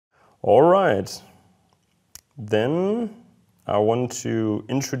All right, then I want to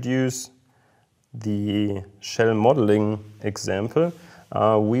introduce the shell modeling example.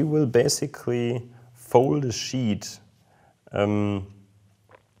 We will basically fold a sheet. We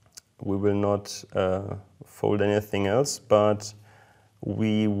will not fold anything else, but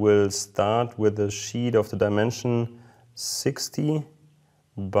we will start with a sheet of the dimension 60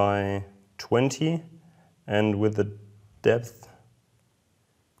 by 20 and with the depth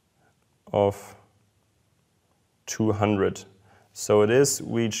of 200. So it is,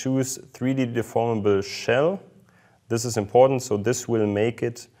 we choose 3D deformable shell. This is important, so this will make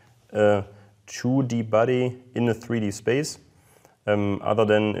it a 2D body in a 3D space. Other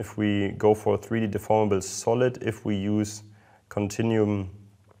than if we go for 3D deformable solid, if we use continuum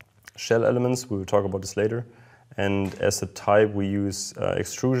shell elements, we will talk about this later. And as a type we use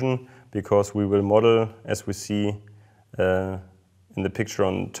extrusion, because we will model, as we see in the picture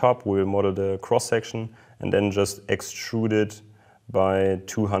on top, we will model the cross section and then just extrude it by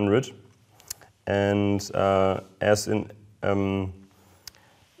 200. And as in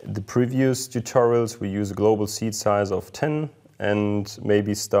the previous tutorials, we use a global seed size of 10 and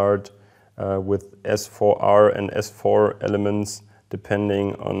maybe start with S4R and S4 elements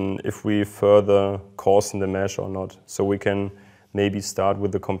depending on if we further coarsen the mesh or not. So we can maybe start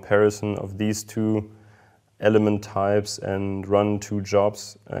with the comparison of these two element types and run two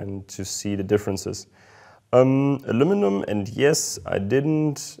jobs and to see the differences. Aluminum, and yes, I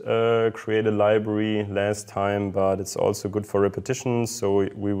didn't create a library last time, but it's also good for repetition, so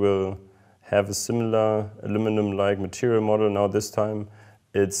we will have a similar aluminum-like material model. Now this time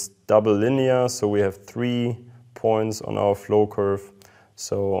it's double linear, so we have 3 points on our flow curve.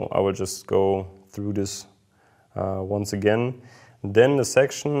 So I will just go through this once again. Then the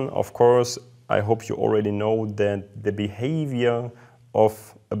section, of course, I hope you already know that the behavior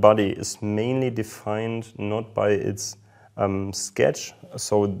of a body is mainly defined not by its sketch,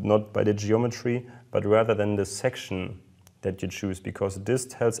 so not by the geometry, but rather than the section that you choose, because this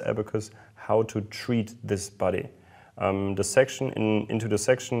tells Abaqus how to treat this body. The section into the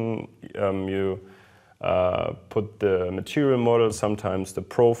section you put the material model, sometimes the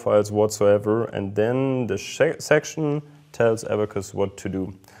profiles whatsoever, and then the section tells Abaqus what to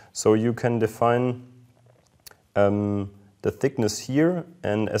do. So you can define the thickness here,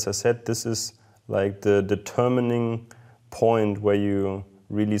 and as I said, this is like the determining point where you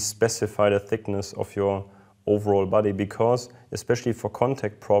really specify the thickness of your overall body, because especially for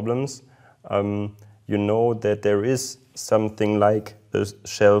contact problems, you know that there is something like a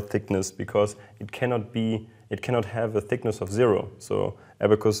shell thickness, because it cannot have a thickness of 0. So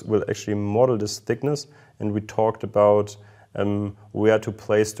Abaqus will actually model this thickness, and we talked about where to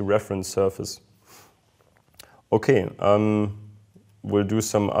place the reference surface. Okay, we'll do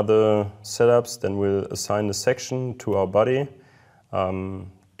some other setups, then we'll assign the section to our body,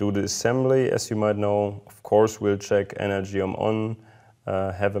 do the assembly, as you might know. Of course, we'll check energy on,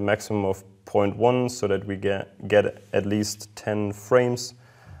 have a maximum of 0.1 so that we get at least 10 frames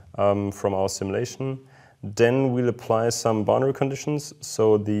from our simulation. Then we'll apply some boundary conditions.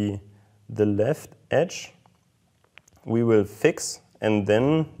 So the left edge we will fix, and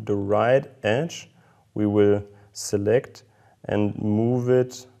then the right edge we will select and move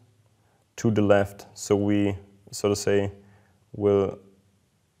it to the left. So we, so to say, will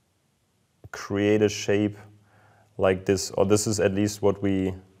create a shape like this, or this is at least what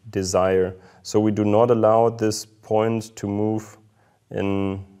we desire. So we do not allow this point to move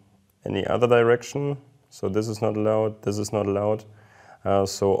in any other direction. So this is not allowed, this is not allowed.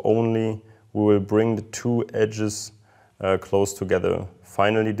 So only we will bring the two edges close together.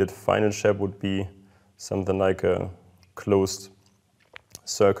 Finally, the final shape would be something like a closed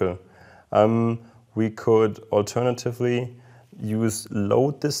circle. We could alternatively use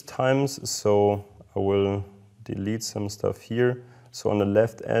load this times, so I will delete some stuff here. So on the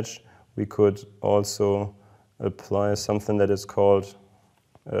left edge, we could also apply something that is called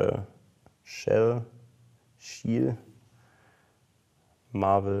shield,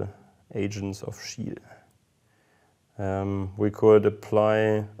 Marvel Agents of Shield. We could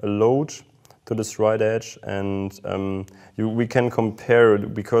apply a load to this right edge, and we can compare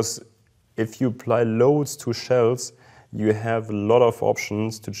it, because if you apply loads to shells, you have a lot of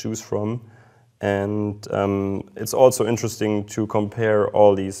options to choose from, and it's also interesting to compare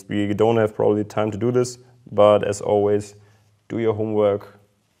all these. We don't have probably time to do this, but as always, do your homework,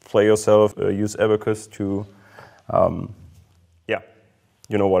 play yourself, use Abaqus to, yeah,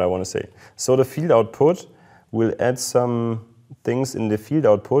 you know what I want to say. So the field output, we'll add some things in the field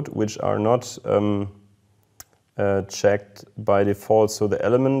output which are not checked by default. So the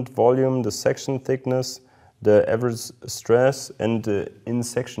element volume, the section thickness, the average stress, and the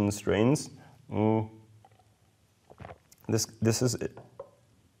in-section strains. This is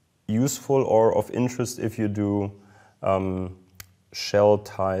useful or of interest if you do shell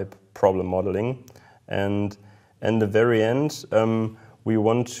type problem modeling. And in the very end, we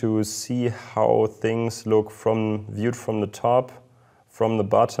want to see how things look viewed from the top, from the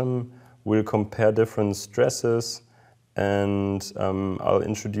bottom. We'll compare different stresses, and I'll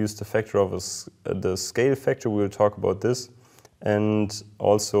introduce the factor of the scale factor. We'll talk about this, and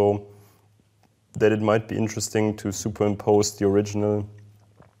also that it might be interesting to superimpose the original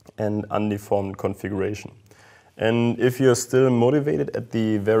and undeformed configuration. And if you're still motivated at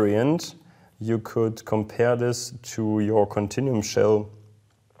the very end, you could compare this to your continuum shell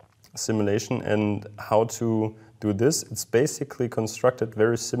simulation. And how to do this, it's basically constructed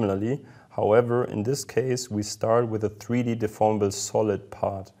very similarly. However, in this case, we start with a 3D deformable solid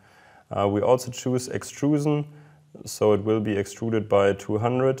part. We also choose extrusion, so it will be extruded by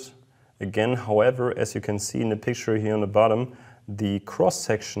 200. Again, however, as you can see in the picture here on the bottom, the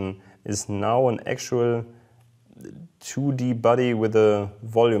cross-section is now an actual 2D body with a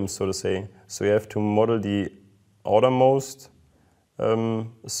volume, so to say. So you have to model the outermost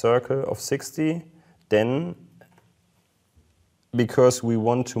circle of 60. Then, because we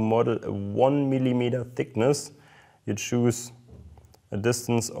want to model a 1 millimeter thickness, you choose a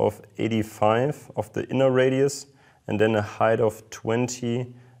distance of 85 of the inner radius, and then a height of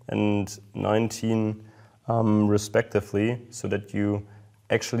 20 and 19 respectively, so that you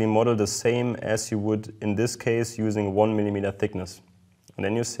actually model the same as you would in this case using 1 millimeter thickness. And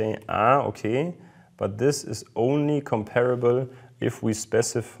then you say, okay, but this is only comparable if we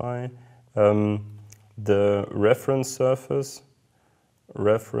specify the reference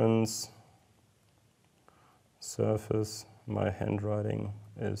surface, my handwriting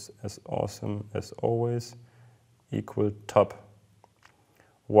is as awesome as always, equal top.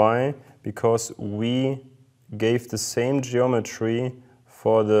 Why? Because we gave the same geometry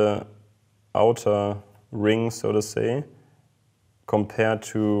for the outer ring, so to say, compared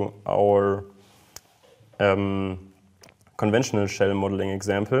to our conventional shell modeling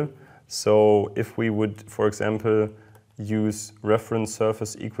example. So if we would, for example, use reference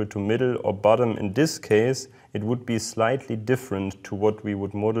surface equal to middle or bottom, in this case, it would be slightly different to what we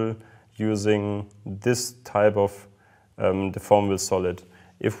would model using this type of deformable solid.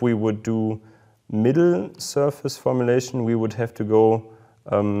 If we would do middle surface formulation, we would have to go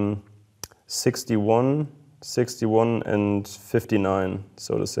 61, and 59,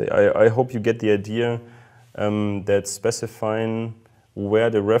 so to say. I hope you get the idea that specifying where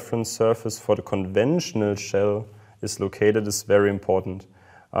the reference surface for the conventional shell is located is very important.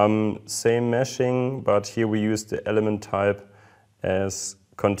 Same meshing, but here we use the element type as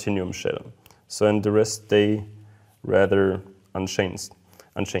continuum shell. So, and the rest stay rather unchanged.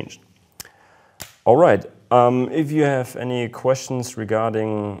 All right, if you have any questions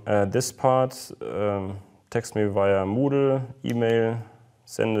regarding this part, text me via Moodle, email,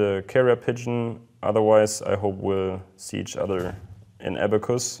 send a carrier pigeon. Otherwise, I hope we'll see each other in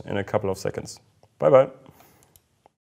Abaqus in a couple of seconds. Bye-bye.